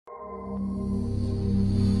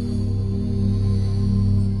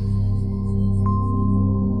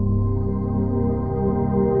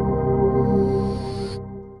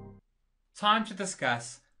time to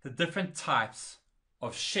discuss the different types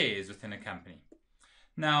of shares within a company.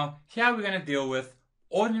 Now, here we're going to deal with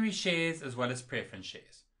ordinary shares as well as preference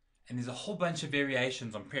shares. And there's a whole bunch of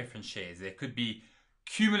variations on preference shares. There could be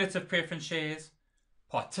cumulative preference shares,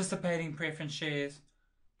 participating preference shares,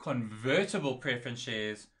 convertible preference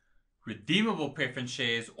shares, redeemable preference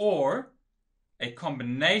shares, or a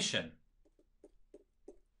combination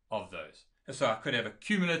of those. So I could have a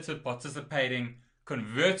cumulative, participating,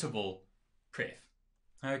 convertible pref.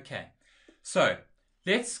 Okay, so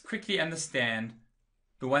let's quickly understand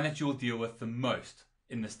the one that you'll deal with the most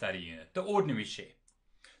in the study unit, the ordinary share.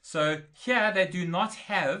 So here they do not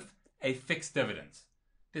have a fixed dividend.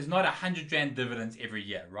 There's not 100 Rand dividends every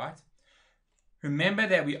year, right? Remember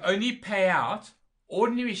that we only pay out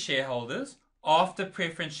ordinary shareholders after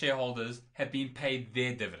preference shareholders have been paid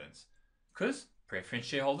their dividends, because preference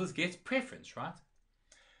shareholders get preference, right?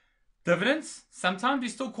 Dividends, sometimes we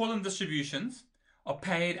still call them distributions, are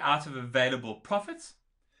paid out of available profits.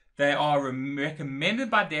 They are recommended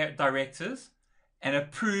by their directors and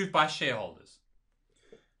approved by shareholders.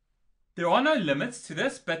 There are no limits to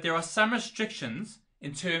this, but there are some restrictions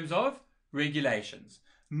in terms of regulations.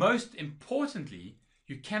 Most importantly,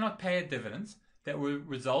 you cannot pay a dividend that will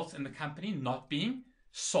result in the company not being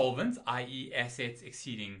solvent, i.e. assets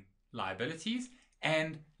exceeding liabilities,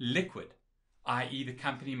 and liquid, i.e. the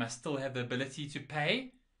company must still have the ability to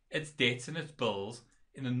pay its debts and its bills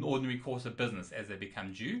in an ordinary course of business as they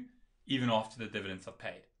become due, even after the dividends are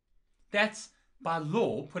paid. That's by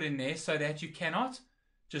law put in there so that you cannot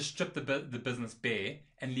just strip the business bare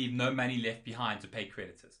and leave no money left behind to pay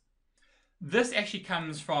creditors. This actually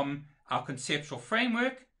comes from our conceptual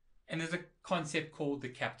framework, and there's a concept called the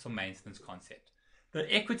capital maintenance concept.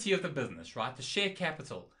 The equity of the business, right? The share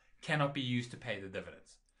capital cannot be used to pay the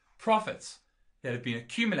dividends. Profits that have been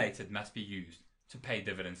accumulated must be used to pay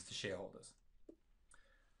dividends to shareholders.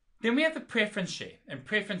 Then we have the preference share and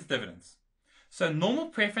preference dividends. So normal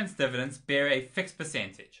preference dividends bear a fixed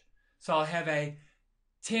percentage. So I'll have a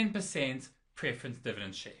 10% preference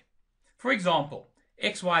dividend share. For example,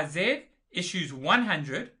 XYZ issues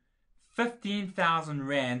 100 15,000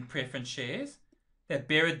 Rand preference shares that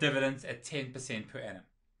bear a dividend at 10% per annum.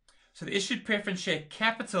 So the issued preference share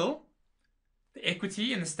capital, the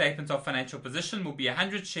equity in the statement of financial position, will be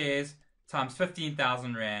 100 shares times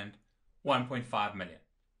 15,000 Rand, 1.5 million.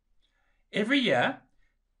 Every year,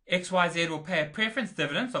 XYZ will pay a preference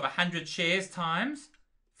dividend of 100 shares times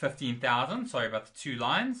 15,000, sorry about the two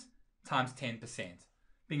lines, times 10%,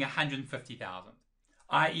 being 150,000,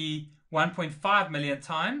 i.e. 1.5 million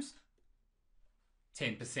times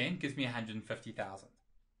 10% gives me 150,000.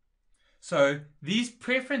 So these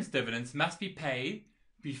preference dividends must be paid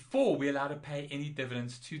before we're allowed to pay any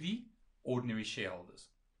dividends to the ordinary shareholders.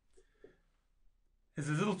 There's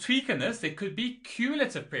a little tweak in this. There could be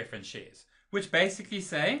cumulative preference shares, which basically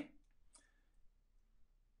say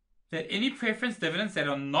that any preference dividends that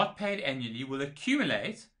are not paid annually will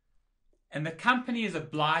accumulate, and the company is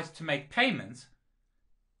obliged to make payments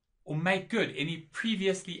or make good any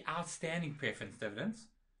previously outstanding preference dividends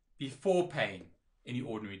before paying any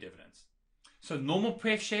ordinary dividends. So normal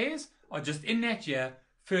pref shares are just in that year,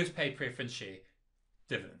 first pay preference share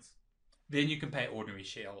dividends. Then you can pay ordinary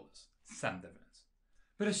shareholders some dividends.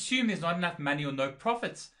 But assume there's not enough money or no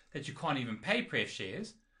profits that you can't even pay pref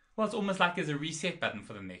shares. Well, it's almost like there's a reset button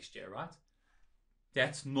for the next year, right?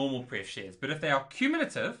 That's normal pref shares. But if they are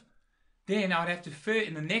cumulative, then I would have to,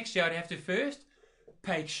 in the next year, I'd have to first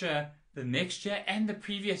make sure the next year and the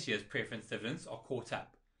previous year's preference dividends are caught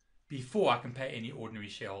up before I can pay any ordinary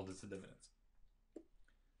shareholders the dividends.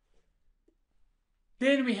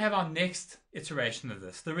 Then we have our next iteration of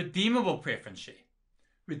this, the redeemable preference share.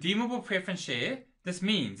 Redeemable preference share, this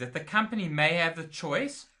means that the company may have the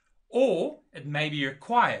choice or it may be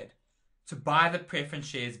required to buy the preference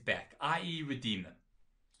shares back, i.e. redeem them.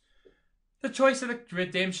 The choice of the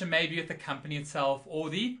redemption may be with the company itself or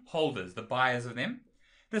the holders, the buyers of them.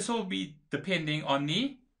 This will be depending on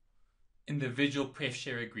the individual pref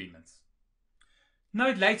share agreements.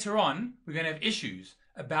 Note later on, we're going to have issues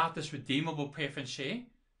about this redeemable preference share,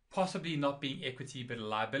 possibly not being equity but a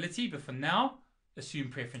liability, but for now, assume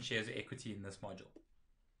preference shares are equity in this module.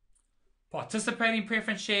 Participating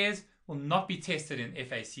preference shares will not be tested in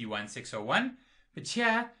FAC 1601, but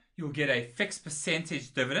here you'll get a fixed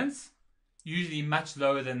percentage dividends, usually much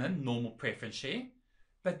lower than a normal preference share,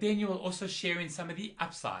 but then you will also share in some of the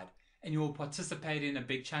upside and you will participate in a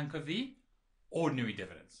big chunk of the ordinary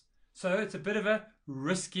dividends. So it's a bit of a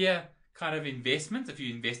riskier kind of investment if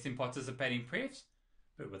you invest in participating prefs,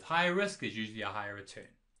 but with higher risk, there's usually a higher return.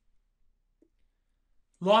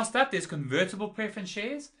 Last up, there's convertible preference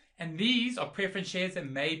shares, And these are preference shares that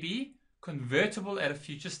may be convertible at a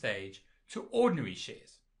future stage to ordinary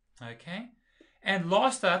shares. Okay? And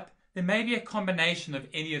last up, there may be a combination of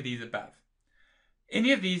any of these above.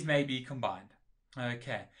 Any of these may be combined.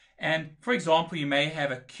 Okay? And for example, you may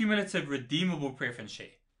have a cumulative redeemable preference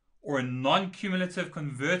share or a non-cumulative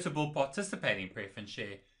convertible participating preference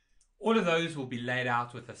share. All of those will be laid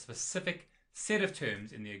out with a specific set of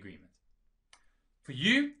terms in the agreement. For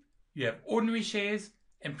you, you have ordinary shares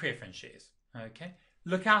and preference shares. Okay?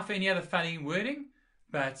 Look out for any other funny wording,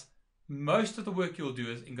 but most of the work you'll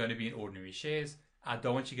do is going to be in ordinary shares. I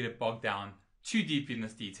don't want you to get bogged down too deep in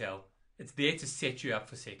this detail. It's there to set you up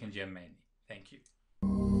for second year mainly. Thank you.